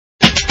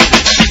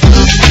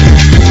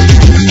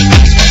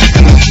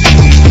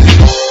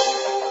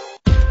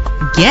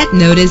Get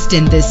noticed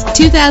in this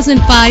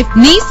 2005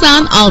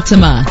 Nissan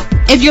Altima.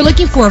 If you're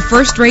looking for a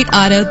first-rate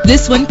auto,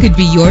 this one could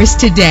be yours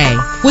today.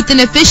 With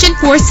an efficient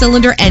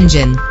 4-cylinder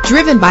engine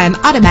driven by an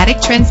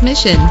automatic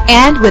transmission.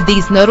 And with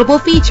these notable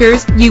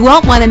features, you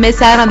won't want to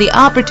miss out on the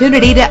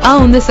opportunity to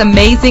own this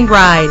amazing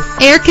ride.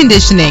 Air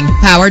conditioning,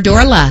 power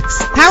door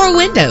locks, power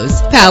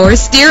windows, power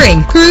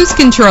steering, cruise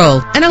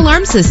control, an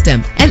alarm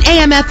system, an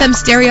AM/FM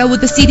stereo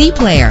with a CD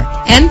player.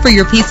 And for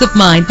your peace of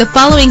mind, the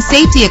following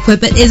safety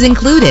equipment is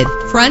included: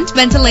 front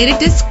ventilated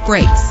disc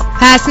brakes,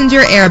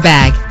 passenger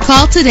airbag.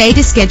 Call today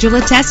to schedule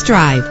a test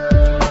drive.